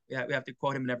the way. Yeah, we have to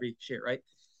quote him in every shit, right?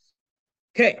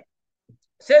 Okay.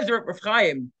 Says Rav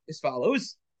Chaim as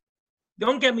follows.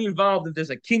 Don't get me involved if there's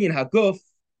a kinyan haguf,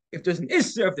 if there's an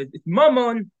isser, if it's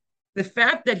mammon. The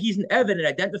fact that he's an eved and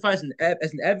identifies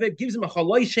as an eved gives him a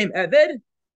chaloi shem eved,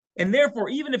 and therefore,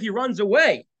 even if he runs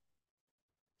away,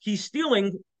 he's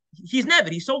stealing. He's an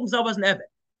eved. He sold himself as an eved.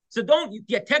 So don't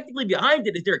get technically behind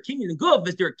it. Is there a kinyan guf?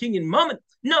 Is there a kinyan mammon?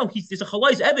 No, there's a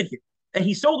chaloi eved here, and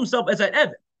he sold himself as an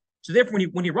eved. So therefore,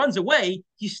 when he runs away,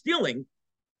 he's stealing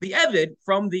the eved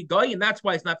from the guy, and that's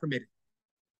why it's not permitted.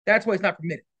 That's why it's not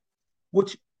permitted.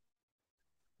 Which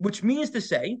means to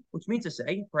say,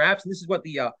 perhaps this is what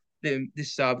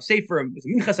this Sefer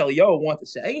Minchas Eliyahu want to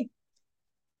say,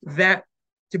 that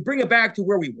to bring it back to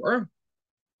where we were,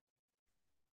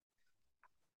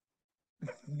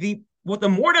 what the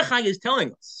Mordechai is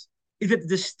telling us is that the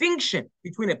distinction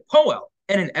between a poel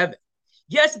and an eved.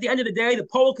 Yes, at the end of the day, the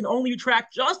poel can only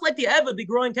retract just like the eved be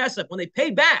growing kesef when they pay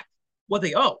back what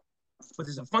they owe. But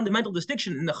there's a fundamental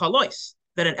distinction in the chalois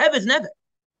that an eved is an eved,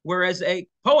 whereas a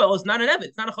poel is not an eved.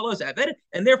 It's not a chalois eved,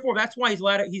 and therefore that's why he's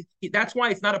allowed. That's why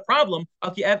it's not a problem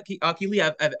because he's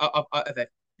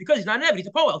not an eved. He's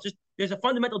a poel. Just there's a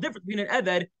fundamental difference between an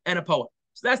eved and a poel.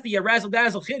 So that's the razzle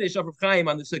dazzle chiddush of Rav Chaim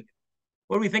on the sugya.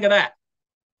 What do we think of that?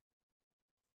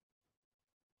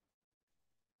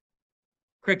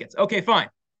 Crickets. Okay, fine.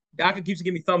 Doctor keeps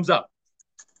giving me thumbs up.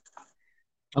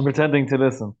 I'm pretending to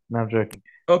listen. No, I'm joking.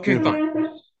 Okay, fine.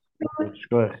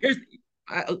 Go ahead.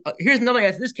 Here's another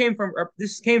answer. This came from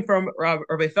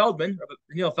Rabbi Feldman, Rabbi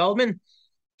Neil Feldman.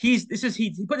 He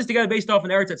put this together based off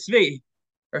an Eretz Tzvi,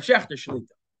 Rav Shechter Shalita.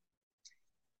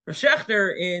 Rav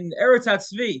Shechter in Eretz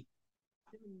Tzvi,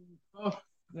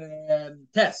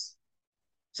 Tess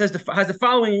has the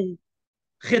following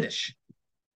chiddush.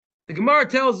 The Gemara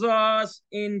tells us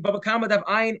in Baba Kama Dav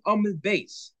Ayin Amud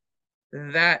Beis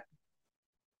that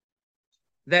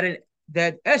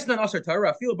Esnan Asar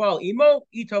Torah Fil Baal Imo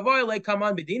Itavai Le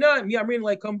Kaman Bedina Miamrin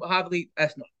Le Kam Havli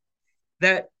Esnan.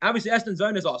 That obviously Esnan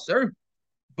Zayin is Asar,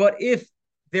 but if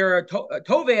there are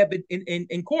Tovei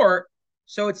in court,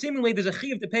 so it seemingly there's a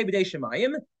chiyuv to pay b'dei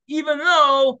shemayim, even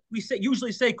though we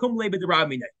usually say kum le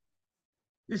b'derabminei.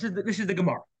 This is the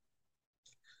Gemara.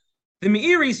 The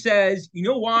Meiri says, you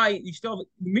know why you still?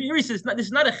 The Meiri says this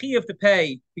is not a chiyuv to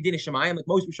pay b'dei shemayim, like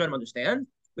most Rishonim understand.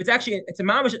 It's a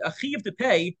mamash a chiyuv to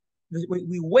pay.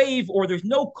 We waive, or there's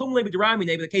no kum le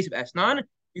b'derabminei in the case of Esnan,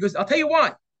 because I'll tell you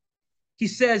why. He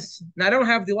says, and I don't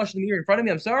have the Lashon Meiri in front of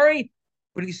me. I'm sorry,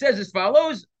 but he says as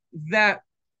follows: that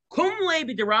kum le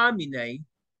b'derabminei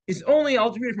is only,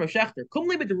 I'll read it from a Shechter. Kum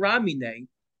le b'derabminei,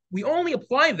 we only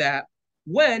apply that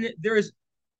when there's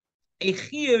a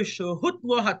chiyuv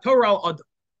shehutla haTorah al adam.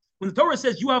 When the Torah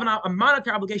says you have a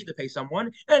monetary obligation to pay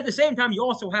someone, and at the same time you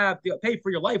also have to pay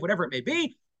for your life, whatever it may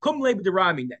be, kum le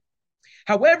b'derabminei.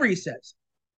 However, he says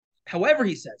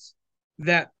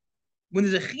that when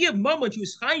there's a chiyuv moment, you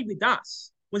chayiv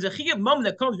midas. When there's a chiyuv moment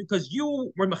that comes because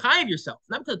you were mechayiv yourself,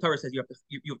 not because the Torah says you have to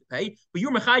pay, but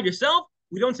you're mechayiv yourself.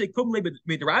 We don't say kum le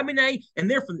b'derabminei, and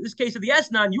therefore in this case of the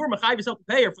esnan, you were mechayiv yourself to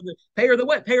pay, or for the payer the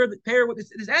what payer with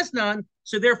this esnan.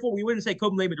 So therefore, we wouldn't say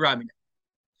kum le b'derabminei.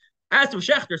 As to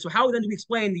Shechter, so how then do we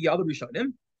explain the other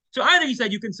Rishonim? So either he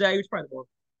said you can say, which is probably the more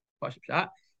pashut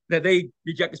shot, that they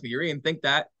reject this Meiri and think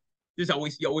that you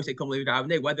always say kum le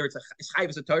b'derabminei, whether it's a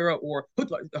chayvus a Torah or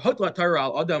hutla Torah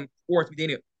al adam, or it's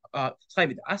b'dei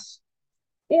chayv das,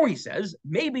 or he says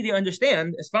maybe they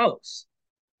understand as follows,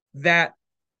 that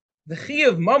the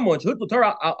chiyuv mamon hutla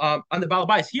Torah on the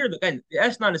balabais here, again, the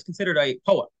esnan is considered a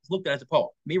poem. It's looked at as a poem.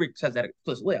 Meiri says that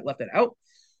explicitly. I left that out.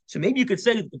 So maybe you could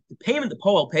say that the payment the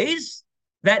poel pays,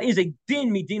 that is a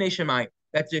din midinei shemayim.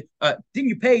 That's a din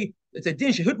you pay. It's a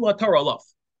din shehutla Torah alof.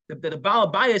 The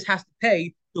balabais has to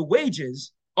pay the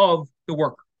wages of the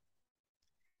worker.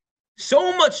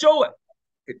 So much so,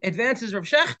 it advances Rav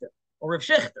Shechter or Rav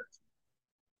Shechter.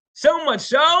 So much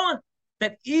so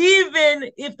that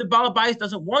even if the balabais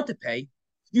doesn't want to pay,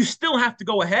 you still have to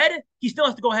go ahead. He still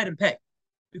has to go ahead and pay.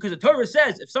 Because the Torah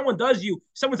says if someone's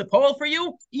a poel for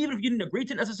you, even if you didn't agree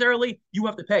to it necessarily, you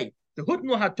have to pay. The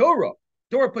hutnu haTorah,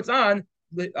 Torah puts on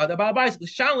the Balabais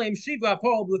l'shalem shiva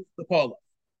Paul l'Paula.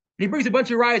 And he brings a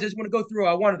bunch of riots. I just want to go through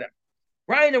one of them.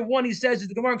 Riot number one, he says, is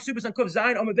the Gemara Ksubas on Kuf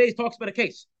Zayin Omavez talks about a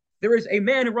case. There is a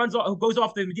man who goes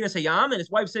off to Medina Sayyam, and his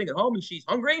wife's sitting at home, and she's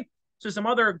hungry. So some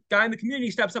other guy in the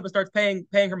community steps up and starts paying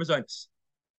her mazonos.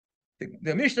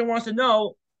 The Mishnah wants to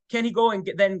know, can he go and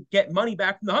get money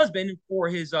back from the husband for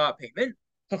his payment?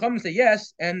 Chacham say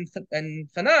yes, and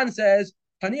Hanan says,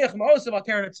 Haniach ma'osav al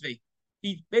keren tzvi.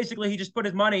 He just put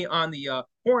his money on the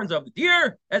horns of the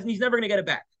deer, and he's never going to get it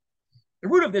back. The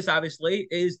root of this, obviously,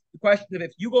 is the question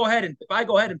of if I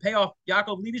go ahead and pay off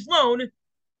Yaakov Levi's loan,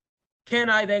 can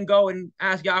I then go and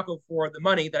ask Yaakov for the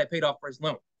money that I paid off for his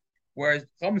loan? Whereas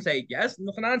some say yes, and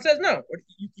the Hanan says no.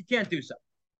 You can't do so.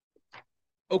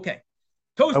 Okay.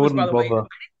 Tosfos, by the way,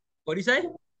 what do you say?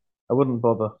 I wouldn't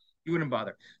bother. You wouldn't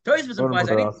bother. Tosfos implies,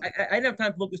 I didn't have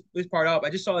time to look this part up. I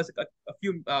just saw this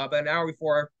about an hour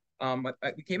before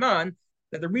we came on,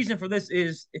 that the reason for this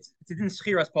is it's in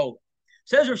Schiras Poland.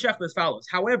 Says Rav Shechler as follows.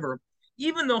 However,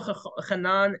 even though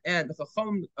Hanan and the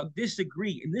Chacham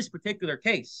disagree in this particular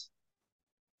case,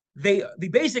 the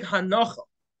basic hanacha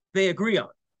they agree on.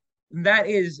 And that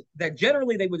is that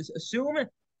generally they would assume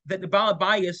that the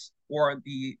balabayas or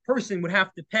the person would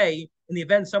have to pay in the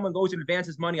event someone goes and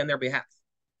advances money on their behalf.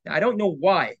 Now, I don't know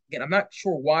why. Again, I'm not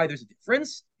sure why there's a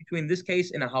difference between this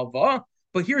case and a halva,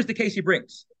 but here's the case he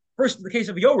brings. First, the case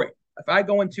of a yoreh. If I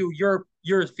go into your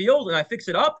field and I fix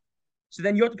it up, so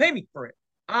then you have to pay me for it.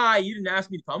 You didn't ask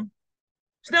me to come.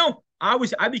 Still, I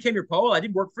became your poel. I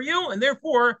did work for you, and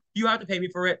therefore you have to pay me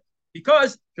for it.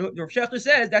 Because the Rav Shechler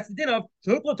says that's the din of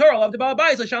Torah of the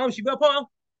Balabayis Shalom Shiva Poel,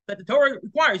 that the Torah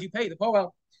requires you pay the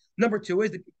poel. Number two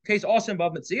is the case also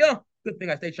about Metzia. Good thing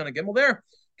I stayed Shana Gimel there.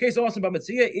 Case also about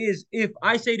Metzia is if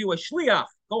I say to a shliach,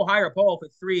 go hire a poel for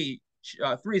three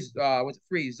zuz,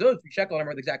 3 shekel. I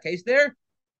remember the exact case there,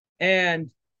 and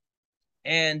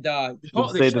the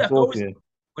fourth year.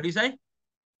 What do you say?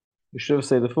 You should have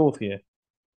said the fourth year.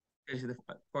 The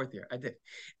fourth year, I did.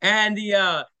 And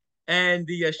the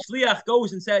shliach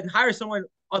goes and said and hires someone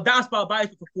a das ba'al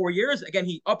for 4 years. Again,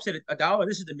 he ups it $1.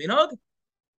 This is the minhag.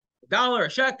 $1, a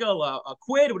shekel, a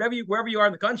quid, wherever you are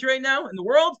in the country right now in the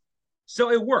world.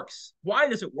 So it works. Why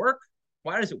does it work?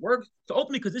 So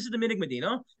ultimately, because this is the minhag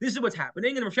Medina, this is what's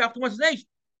happening, and Rav Shachler wants to say,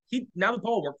 now the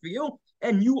poll worked for you,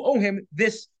 and you owe him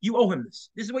this. You owe him this.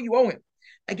 This is what you owe him.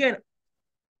 Again,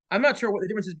 I'm not sure what the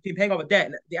difference is between paying off a debt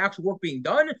and the actual work being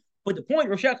done, but the point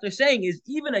Rav Shachler is saying is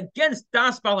even against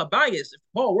das balabayis, if the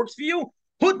poll works for you,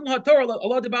 put l'hatorah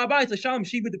Allah de balabayis l'shalom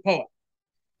shiva de poel.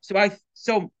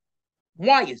 So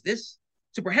why is this?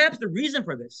 So perhaps the reason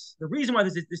for this, the reason why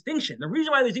there's this distinction, the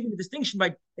reason why there's even a distinction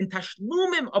in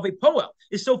tashlumim of a poel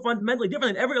is so fundamentally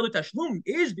different than every other tashlum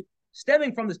is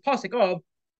stemming from this pasuk of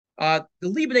the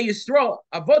Libnei Yisrael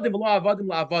avodim v'lo avodim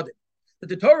la'avodim. That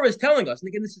the Torah is telling us, and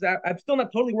again, this is I'm still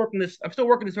not totally working this. I'm still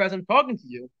working this as I'm talking to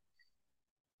you.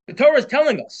 The Torah is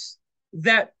telling us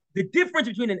that the difference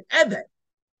between an eved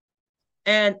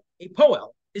and a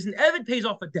poel is an eved pays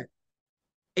off a debt.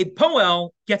 A poel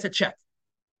gets a check.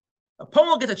 A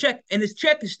poel gets a check, and this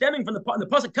check is stemming from the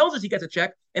pasuk tells us he gets a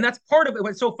check, and that's part of it.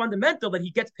 What's so fundamental that he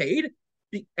gets paid,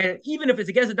 and even if it's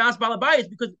against the das balabayis,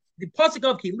 because the pasuk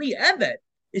of kili eved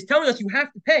is telling us you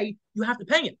have to pay him. You have to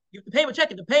pay him a check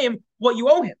and to pay him what you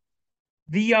owe him.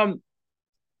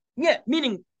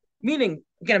 Meaning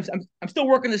again, I'm still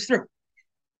working this through.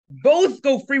 Both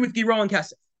go free with Giro and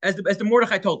Kesef, as the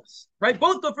Mordechai told us, right?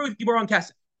 Both go free with Giro and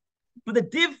Kesef. But the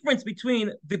difference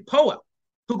between the Poel,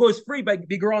 who goes free by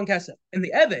Giro and Kesef, and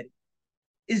the Eved,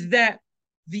 is that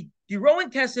the Giro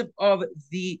and Kesef of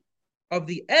the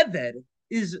Eved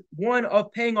is one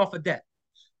of paying off a debt.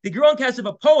 The Giro and Kesef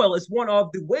of Poel is one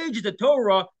of the wages the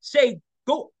Torah say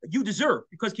you deserve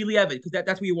because Kili Eved, because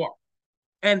that's where you are.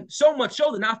 And so much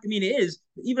so the nafkamina is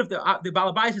even if the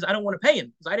Balabai says I don't want to pay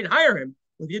him because I didn't hire him,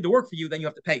 if he did the work for you, then you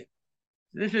have to pay him.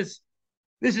 So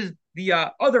this is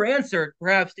the other answer,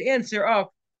 perhaps, to answer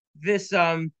up this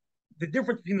the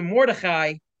difference between the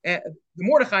Mordechai and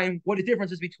what the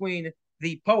difference is between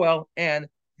the Poel and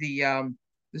the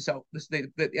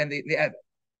Eved.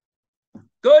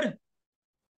 Good.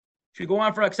 Should we go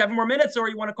on for like 7 more minutes, or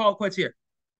you want to call it quits here?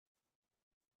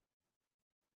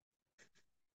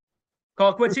 Call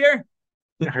it quits here?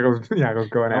 Yeah, go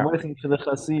going out. I'm waiting for the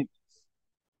Chassid.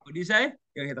 What do you say?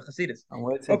 You're gonna hear the Chassidus. I'm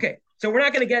waiting. Okay, so we're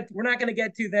not gonna get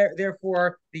to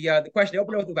therefore the question they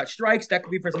open with about strikes. That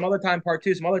could be for some other time, part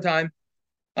 2, some other time.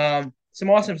 Some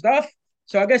awesome stuff.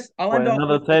 So I guess I'll end up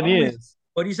another 10 years.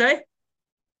 What do you say?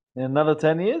 In another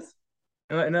 10 years?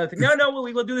 No,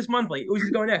 we'll do this monthly. Who's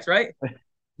going next, right?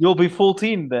 You'll be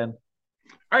 14 then.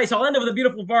 All right, so I'll end up with a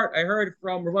beautiful part I heard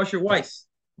from Rav Asher Weiss.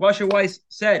 Rasha Weiss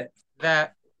said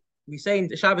that we say in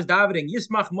the Shabbos davening,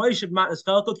 Yismach Moshe b'matnas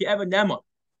chelko ki even neman.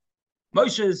 We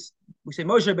say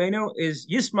Moshe Rabbeinu is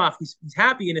Yismach, he's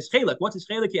happy in his chelak. What's his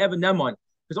chelak ki even neman?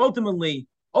 Because ultimately,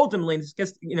 this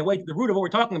gets in a way to the root of what we're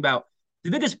talking about.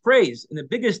 The biggest praise and the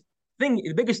biggest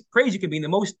praise you can be, and the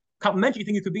most complimentary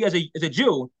thing you could be as a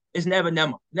Jew is Ne'eved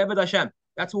Neman, Ne'eved Hashem.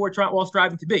 That's what we're all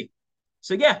striving to be.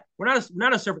 So yeah, we're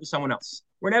not a servant to someone else.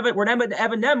 We're Ne'eved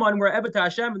Neman, we're Eved to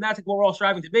Hashem, and that's what we're all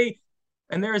striving to be.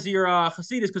 And there's your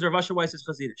Hasidus, because Rav Asher Weiss is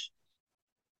Chassidish.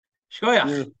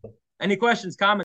 Shkoyach. Any questions, comments?